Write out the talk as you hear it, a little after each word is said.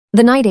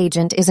The Night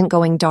Agent isn't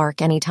going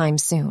dark anytime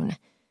soon.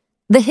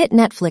 The hit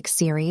Netflix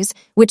series,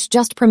 which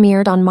just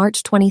premiered on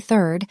March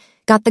 23rd,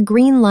 got the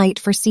green light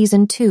for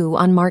Season 2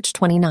 on March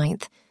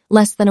 29th,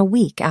 less than a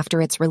week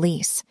after its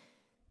release.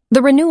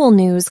 The renewal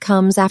news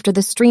comes after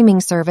the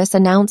streaming service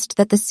announced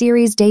that the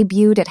series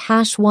debuted at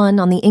 #1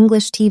 on the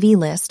English TV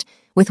list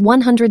with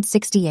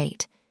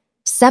 168,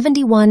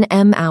 71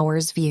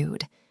 hours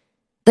viewed.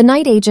 The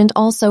Night Agent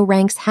also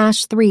ranks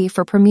 #3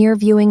 for premiere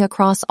viewing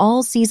across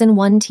all Season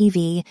 1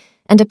 TV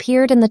and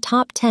appeared in the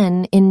top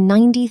 10 in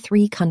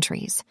 93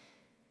 countries.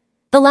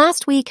 The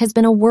last week has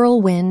been a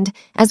whirlwind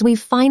as we've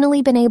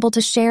finally been able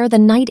to share The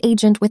Night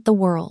Agent with the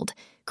world,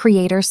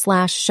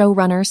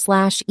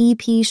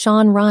 creator/showrunner/EP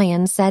Sean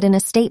Ryan said in a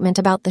statement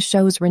about the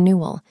show's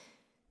renewal.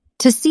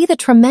 To see the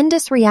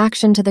tremendous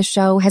reaction to the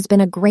show has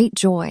been a great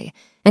joy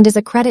and is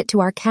a credit to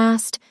our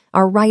cast,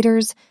 our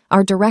writers,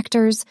 our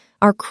directors,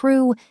 our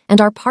crew,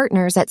 and our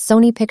partners at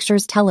Sony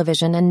Pictures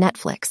Television and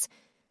Netflix.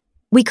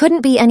 We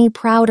couldn't be any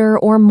prouder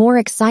or more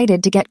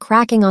excited to get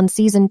cracking on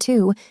Season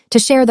 2 to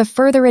share the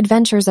further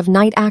adventures of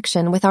night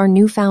action with our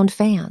newfound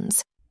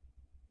fans.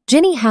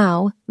 Ginny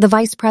Howe, the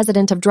vice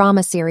president of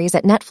drama series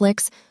at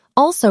Netflix,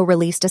 also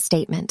released a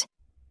statement.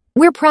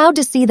 "We're proud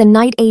to see The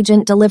Night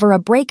Agent deliver a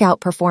breakout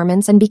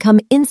performance and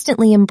become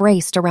instantly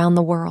embraced around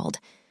the world.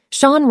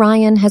 Sean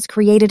Ryan has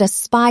created a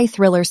spy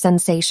thriller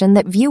sensation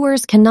that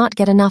viewers cannot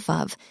get enough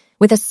of,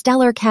 with a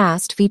stellar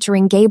cast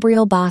featuring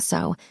Gabriel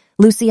Basso,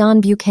 Lucian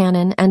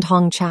Buchanan, and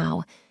Hong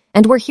Chow,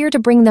 and we're here to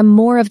bring them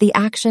more of the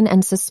action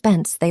and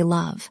suspense they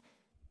love."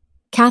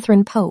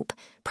 Catherine Pope,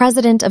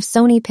 president of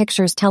Sony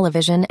Pictures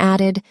Television,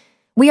 added,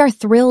 "We are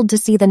thrilled to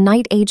see The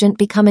Night Agent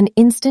become an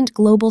instant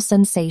global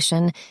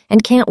sensation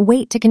and can't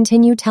wait to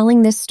continue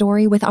telling this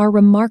story with our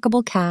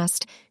remarkable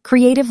cast,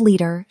 creative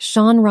leader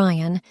Sean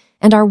Ryan,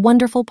 and our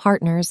wonderful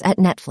partners at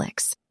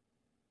Netflix."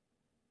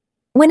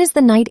 When is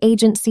The Night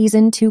Agent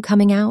Season 2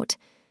 coming out?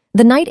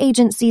 The Night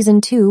Agent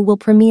Season 2 will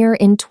premiere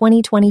in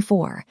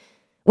 2024.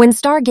 When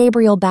star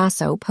Gabriel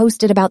Basso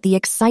posted about the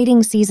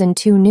exciting Season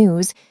 2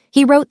 news,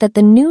 he wrote that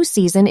the new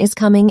season is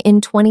coming in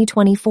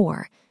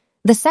 2024.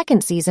 The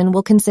second season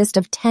will consist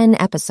of 10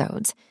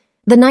 episodes.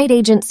 The Night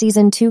Agent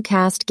Season 2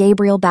 cast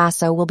Gabriel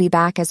Basso will be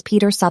back as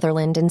Peter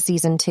Sutherland in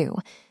Season 2.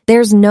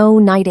 There's no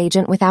Night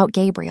Agent without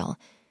Gabriel.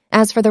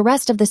 As for the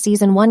rest of the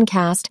Season 1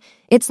 cast,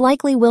 it's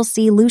likely we'll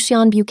see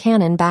Lucian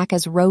Buchanan back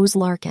as Rose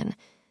Larkin.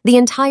 The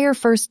entire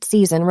first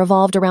season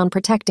revolved around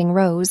protecting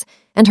Rose,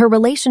 and her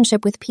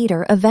relationship with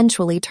Peter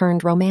eventually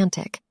turned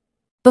romantic.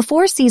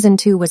 Before Season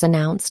 2 was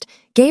announced,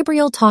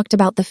 Gabriel talked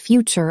about the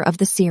future of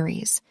the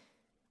series.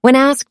 When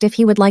asked if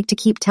he would like to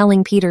keep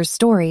telling Peter's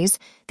stories,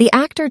 the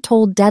actor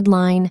told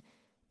Deadline,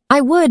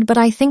 "I would, but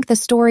I think the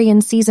story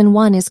in Season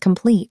 1 is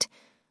complete.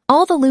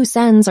 All the loose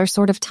ends are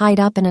sort of tied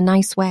up in a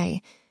nice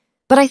way.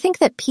 But I think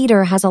that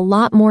Peter has a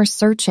lot more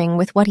searching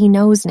with what he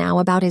knows now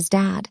about his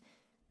dad.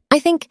 I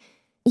think,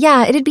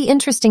 yeah, it'd be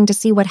interesting to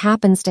see what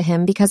happens to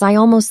him because I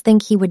almost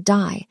think he would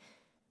die.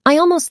 I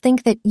almost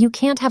think that you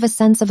can't have a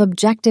sense of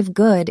objective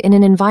good in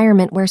an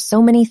environment where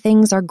so many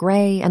things are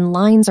gray and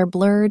lines are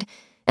blurred,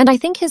 and I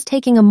think his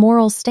taking a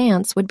moral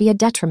stance would be a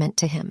detriment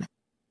to him."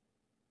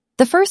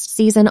 The first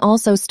season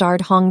also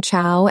starred Hong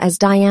Chow as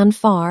Diane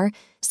Farr,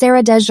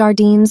 Sarah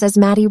Desjardins as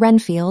Maddie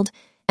Renfield,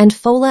 and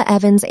Fola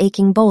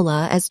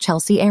Evans-Akingbola as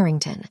Chelsea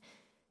Arrington.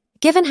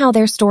 Given how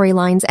their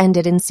storylines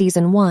ended in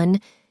Season 1,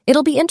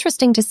 it'll be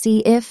interesting to see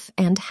if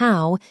and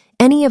how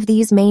any of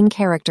these main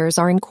characters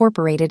are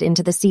incorporated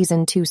into the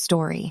Season 2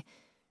 story.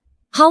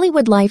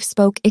 Hollywood Life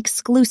spoke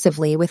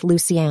exclusively with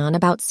Lucianne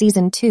about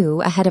Season 2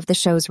 ahead of the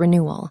show's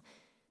renewal.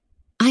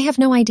 "I have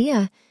no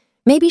idea.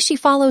 Maybe she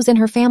follows in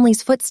her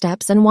family's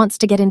footsteps and wants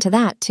to get into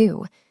that,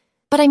 too.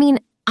 But I mean,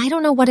 I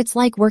don't know what it's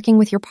like working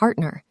with your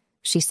partner,"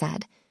 she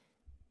said.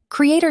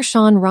 Creator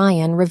Sean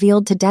Ryan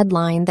revealed to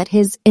Deadline that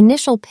his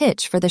initial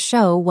pitch for the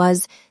show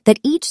was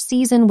that each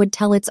season would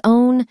tell its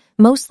own,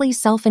 mostly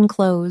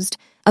self-enclosed,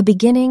 a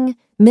beginning,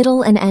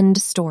 middle, and end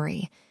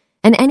story,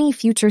 and any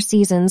future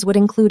seasons would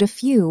include a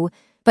few,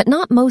 but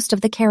not most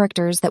of the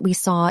characters that we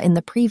saw in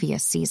the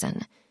previous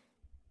season.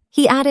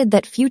 He added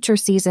that future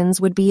seasons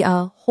would be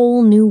a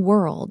whole new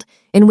world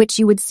in which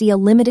you would see a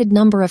limited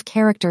number of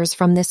characters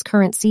from this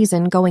current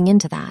season going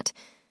into that.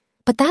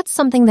 But that's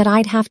something that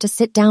I'd have to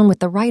sit down with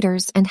the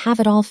writers and have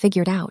it all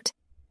figured out.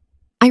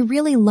 I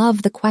really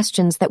love the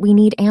questions that we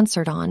need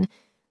answered on.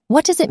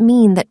 What does it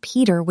mean that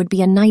Peter would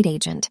be a night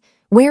agent?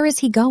 Where is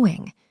he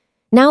going?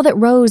 Now that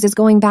Rose is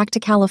going back to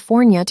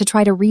California to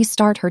try to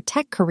restart her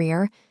tech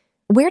career,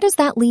 where does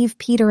that leave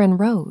Peter and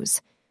Rose?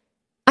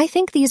 I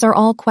think these are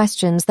all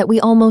questions that we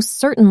almost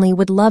certainly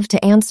would love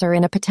to answer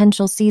in a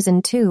potential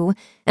Season 2,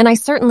 and I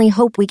certainly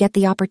hope we get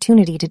the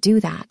opportunity to do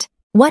that.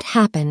 What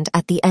happened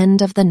at the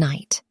end of the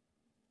night?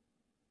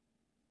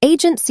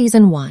 Agent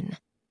Season 1.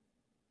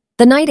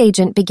 The Night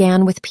Agent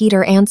began with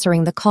Peter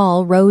answering the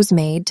call Rose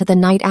made to the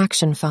night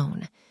action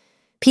phone.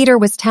 Peter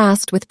was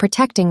tasked with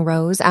protecting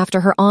Rose after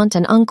her aunt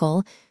and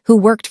uncle, who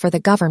worked for the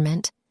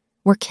government,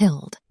 were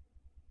killed.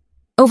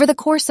 Over the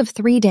course of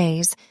 3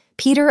 days,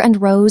 Peter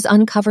and Rose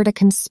uncovered a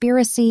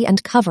conspiracy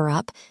and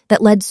cover-up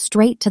that led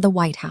straight to the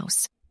White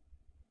House.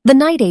 The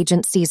Night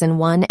Agent Season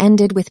 1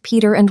 ended with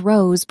Peter and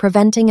Rose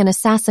preventing an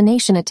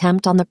assassination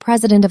attempt on the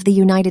President of the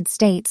United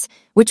States,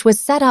 which was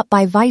set up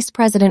by Vice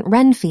President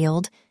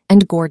Renfield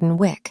and Gordon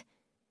Wick.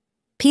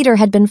 Peter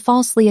had been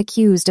falsely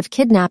accused of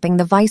kidnapping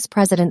the Vice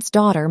President's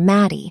daughter,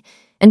 Maddie,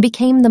 and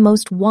became the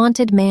most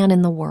wanted man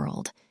in the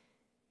world.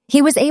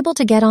 He was able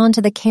to get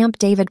onto the Camp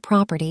David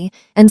property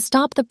and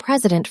stop the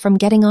president from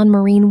getting on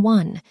Marine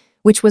One,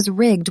 which was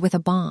rigged with a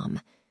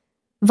bomb.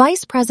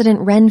 Vice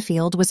President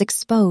Renfield was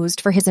exposed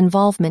for his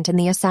involvement in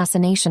the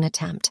assassination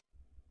attempt.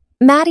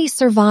 Maddie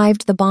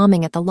survived the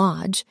bombing at the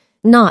lodge,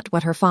 not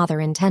what her father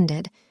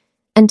intended,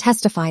 and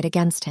testified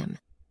against him.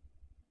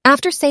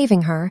 After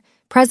saving her,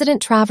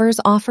 President Travers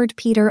offered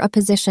Peter a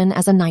position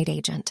as a night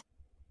agent.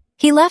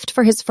 He left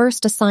for his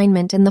first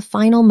assignment in the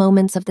final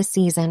moments of the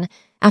season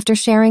after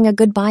sharing a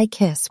goodbye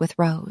kiss with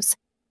Rose.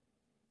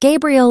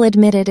 Gabriel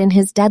admitted in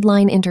his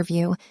deadline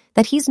interview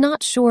that he's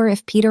not sure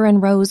if Peter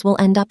and Rose will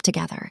end up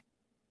together.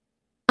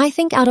 "I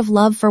think out of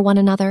love for one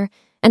another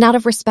and out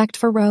of respect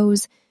for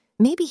Rose,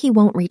 maybe he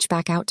won't reach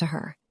back out to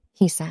her,"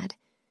 he said.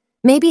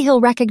 "Maybe he'll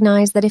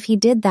recognize that if he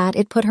did that,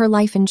 it put her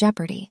life in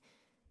jeopardy.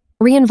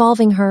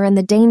 Re-involving her and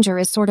the danger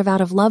is sort of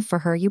out of love for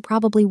her, you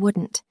probably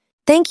wouldn't."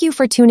 Thank you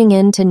for tuning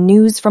in to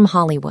News from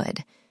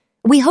Hollywood.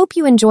 We hope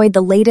you enjoyed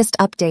the latest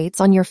updates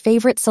on your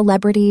favorite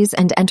celebrities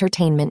and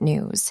entertainment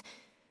news.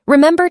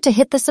 Remember to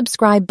hit the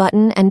subscribe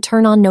button and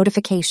turn on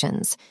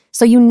notifications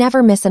so you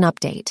never miss an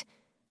update.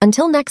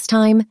 Until next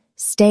time,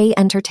 stay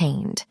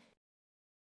entertained.